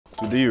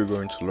Today you're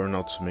going to learn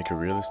how to make a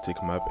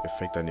realistic map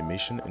effect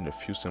animation in a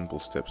few simple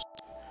steps.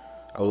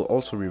 I will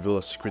also reveal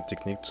a secret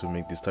technique to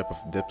make this type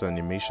of depth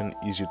animation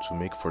easier to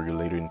make for you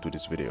later into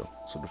this video.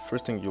 So the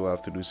first thing you'll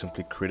have to do is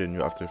simply create a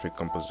new After Effects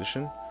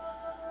composition.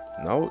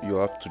 Now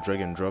you'll have to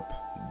drag and drop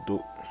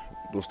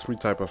those three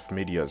type of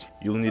medias.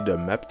 You'll need a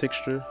map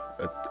texture,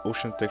 an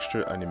ocean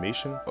texture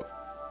animation,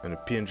 and a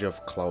PNG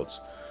of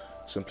clouds.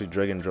 Simply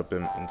drag and drop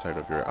them inside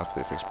of your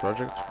After Effects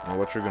project. Now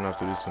what you're gonna have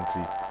to do is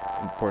simply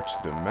import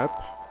the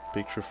map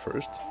picture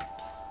first.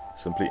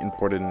 Simply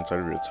import it inside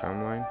of your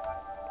timeline.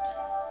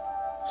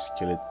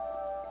 Scale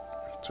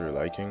it to your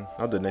liking.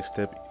 Now the next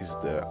step is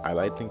the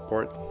highlighting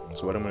part.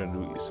 So what I'm gonna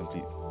do is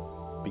simply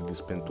pick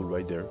this pen tool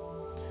right there,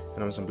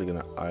 and I'm simply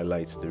gonna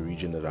highlight the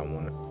region that I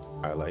wanna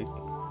highlight.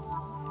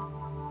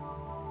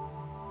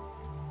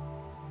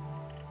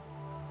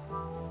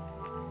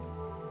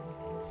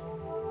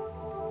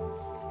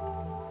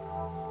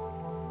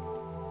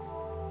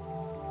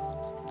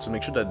 To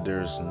make sure that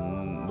there's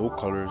no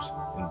colors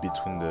in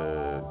between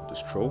the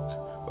stroke,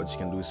 what you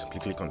can do is simply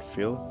click on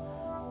fill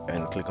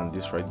and click on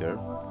this right there,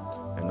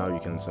 and now you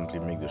can simply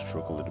make the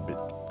stroke a little bit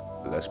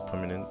less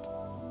prominent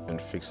and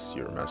fix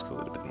your mask a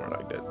little bit more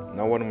like that.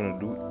 Now what I'm going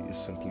to do is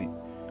simply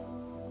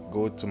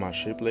go to my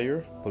shape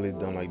layer, pull it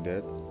down like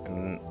that,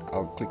 and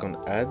I'll click on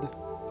add.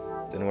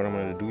 Then what I'm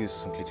going to do is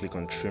simply click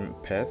on trim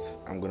path.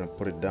 I'm going to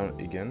put it down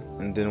again,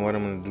 and then what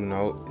I'm going to do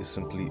now is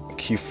simply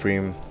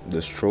keyframe the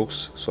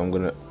strokes. So I'm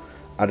going to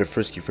add the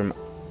first keyframe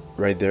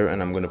right there,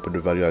 and I'm going to put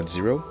the value at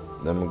 0.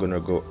 Then I'm going to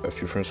go a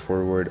few frames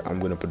forward. I'm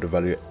going to put the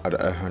value at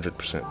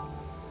 100%.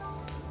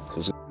 So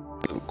it's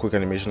a quick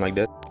animation like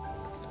that.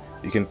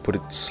 You can put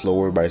it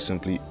slower by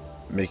simply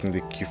making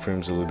the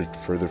keyframes a little bit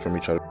further from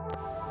each other,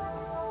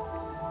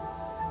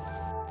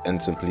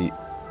 and simply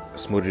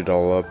smooth it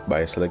all up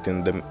by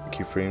selecting them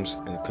keyframes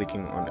and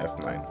clicking on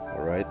F9.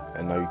 Alright,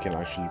 and now you can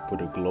actually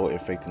put a glow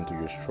effect into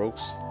your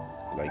strokes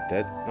like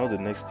that. Now the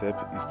next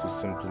step is to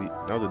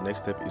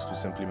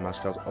simply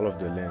mask out all of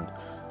the land.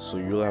 So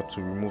you'll have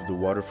to remove the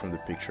water from the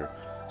picture.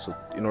 So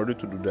in order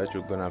to do that,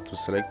 you're gonna have to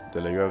select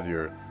the layer of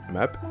your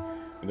map.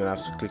 You're gonna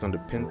have to click on the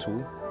pen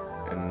tool,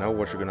 and now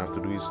what you're gonna have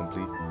to do is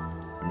simply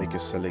make a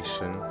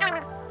selection.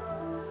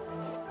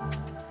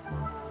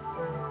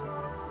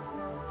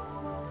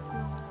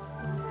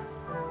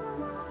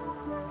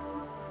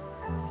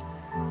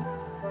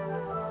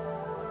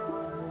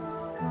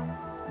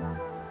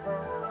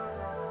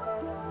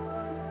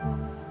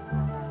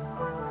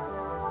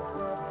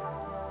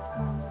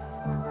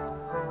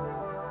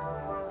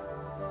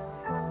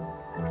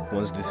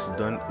 Once this is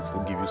done, it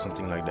will give you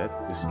something like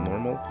that. This is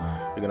normal.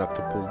 You're gonna have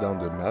to pull down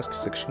the mask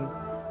section,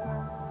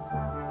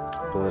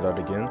 pull it out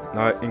again.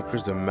 Now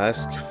increase the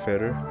mask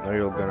feather. Now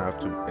you're gonna have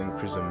to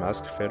increase the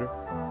mask feather.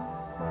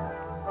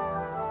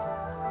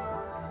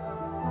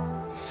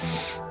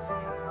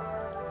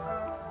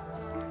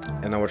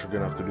 And now what you're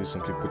gonna have to do is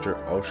simply put your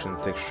ocean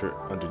texture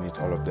underneath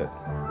all of that.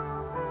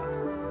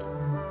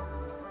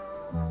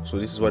 So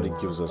this is what it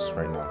gives us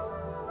right now.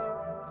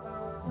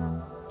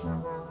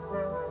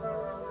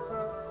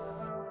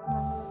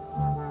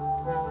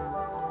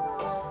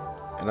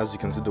 And as you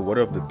can see, the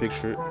water of the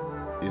picture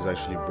is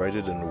actually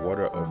brighter than the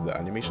water of the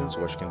animation.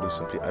 So what you can do is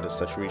simply add a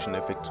saturation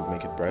effect to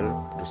make it brighter.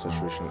 Put the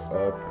saturation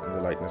up and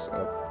the lightness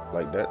up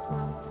like that,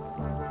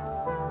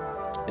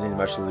 and then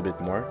match a little bit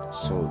more.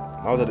 So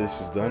now that this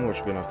is done, what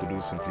you're gonna have to do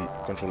is simply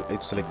Ctrl A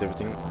to select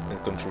everything and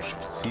Ctrl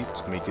Shift C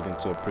to make it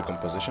into a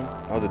pre-composition.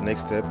 Now the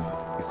next step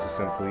is to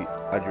simply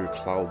add your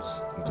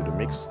clouds into the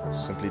mix.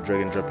 Simply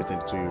drag and drop it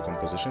into your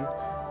composition.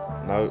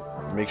 Now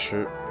make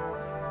sure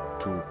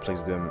to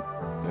place them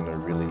in a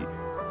really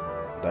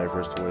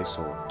diverse way,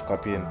 so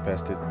copy and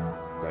paste it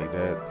like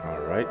that.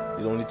 Alright,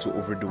 you don't need to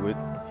overdo it,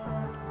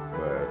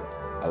 but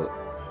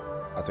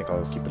I think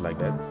I'll keep it like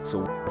that.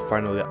 So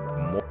finally,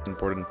 most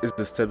important is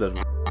the step that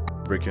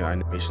will break your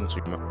animation, so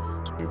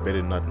you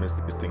better not mess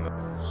this thing up.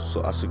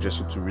 So I suggest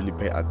you to really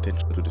pay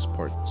attention to this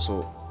part.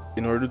 So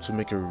in order to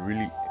make a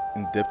really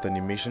in-depth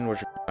animation,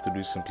 what you have to do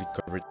is simply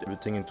convert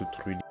everything into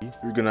 3D.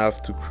 You're gonna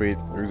have to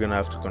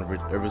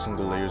convert every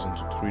single layers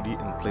into 3D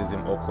and place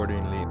them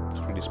accordingly in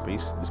 3D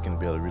space. This can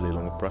be a really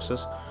long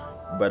process,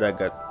 but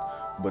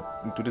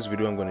into this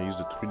video I'm gonna use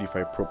the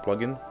 3Dify Pro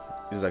plugin.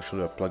 It is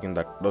actually a plugin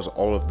that does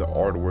all of the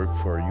hard work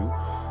for you,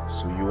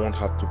 so you won't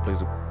have to place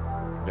the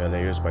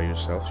layers by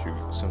yourself.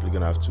 You're simply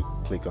gonna have to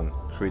click on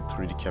create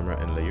 3D camera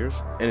and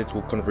layers, and it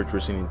will convert your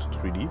scene into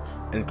 3D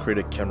and create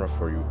a camera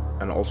for you.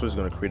 And also it's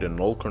gonna create a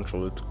null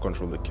controller to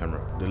control the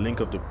camera. The link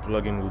of the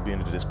plugin will be in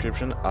the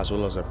description, as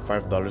well as a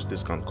 $5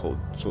 discount code.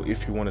 So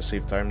if you want to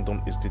save time,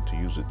 don't hesitate to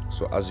use it.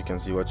 So as you can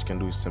see, what you can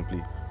do is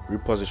simply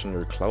reposition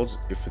your clouds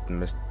if it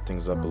messed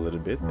things up a little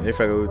bit. And if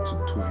I go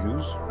to 2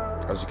 views,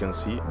 as you can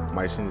see,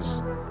 my scene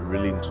is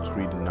really into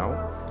 3D now.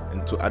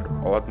 And to add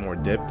a lot more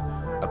depth,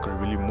 I could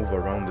really move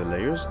around the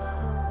layers,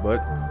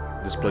 but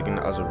this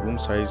plugin has a room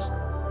size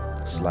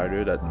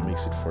slider that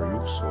makes it for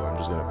you. So I'm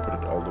just gonna put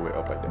it all the way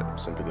up like that. I'm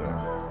simply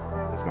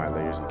gonna move my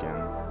layers again,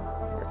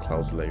 my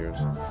clouds layers.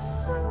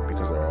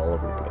 because they're all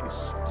over the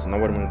place. So now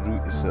what I'm going to do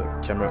is a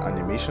camera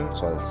animation.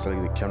 So I'll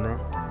select the camera.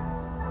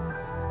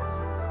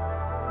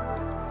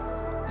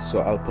 So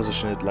I'll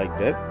position it like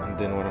that, and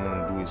then what I'm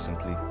going to do is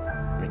simply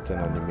make an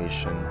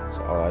animation.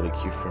 So I'll add a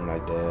keyframe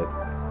like that.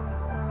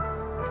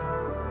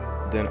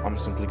 Then I'm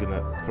simply going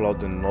to pull out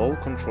the null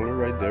controller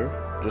right there,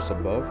 just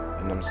above,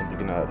 and I'm simply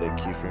going to add a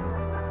keyframe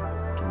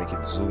to make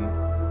it zoom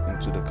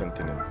into the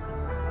continent.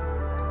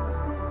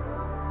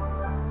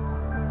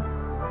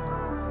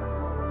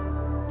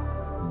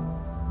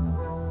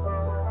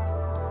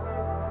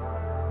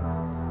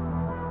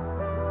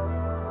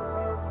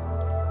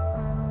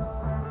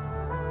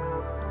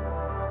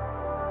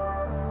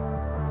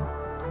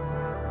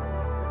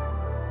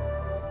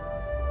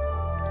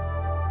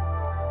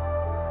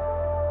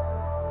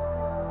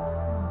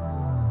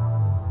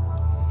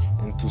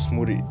 And to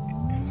smooth it,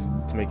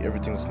 to make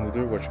everything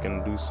smoother, what you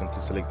can do is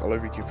simply select all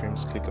of your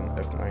keyframes, click on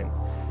F9,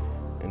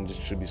 and it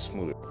should be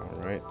smoother.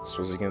 Alright,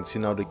 so as you can see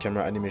now, the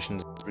camera animation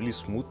is really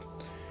smooth.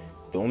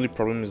 The only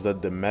problem is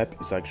that the map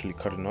is actually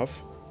cutting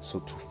off. So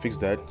to fix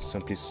that,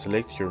 simply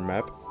select your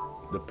map,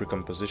 the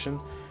pre-composition.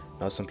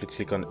 Now simply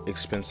click on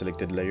expand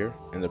selected layer,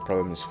 and the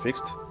problem is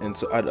fixed. And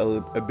to add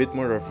a bit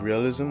more of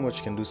realism, what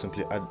you can do is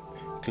simply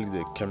click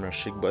the camera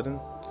shake button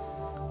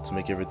to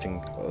make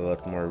everything a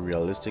lot more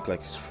realistic,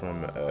 like it's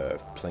from a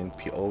plain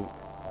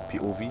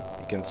POV.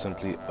 You can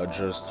simply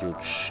adjust your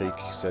shake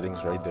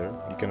settings right there.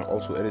 You can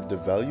also edit the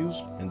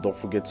values, and don't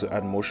forget to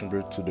add motion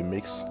blur to the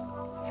mix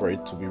for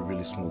it to be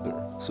really smoother.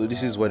 So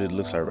this is what it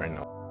looks like right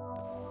now.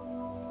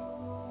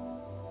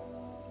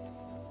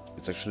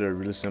 It's actually a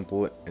really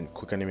simple and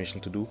quick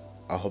animation to do.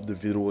 I hope the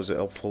video was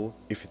helpful.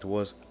 If it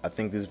was, I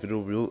think this video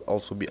will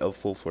also be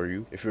helpful for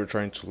you if you're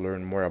trying to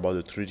learn more about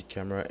the 3D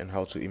camera and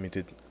how to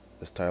imitate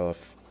the style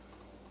of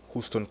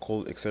Houston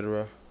Cole,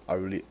 etc. I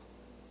really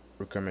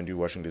recommend you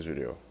watching this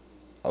video.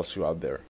 I'll see you out there.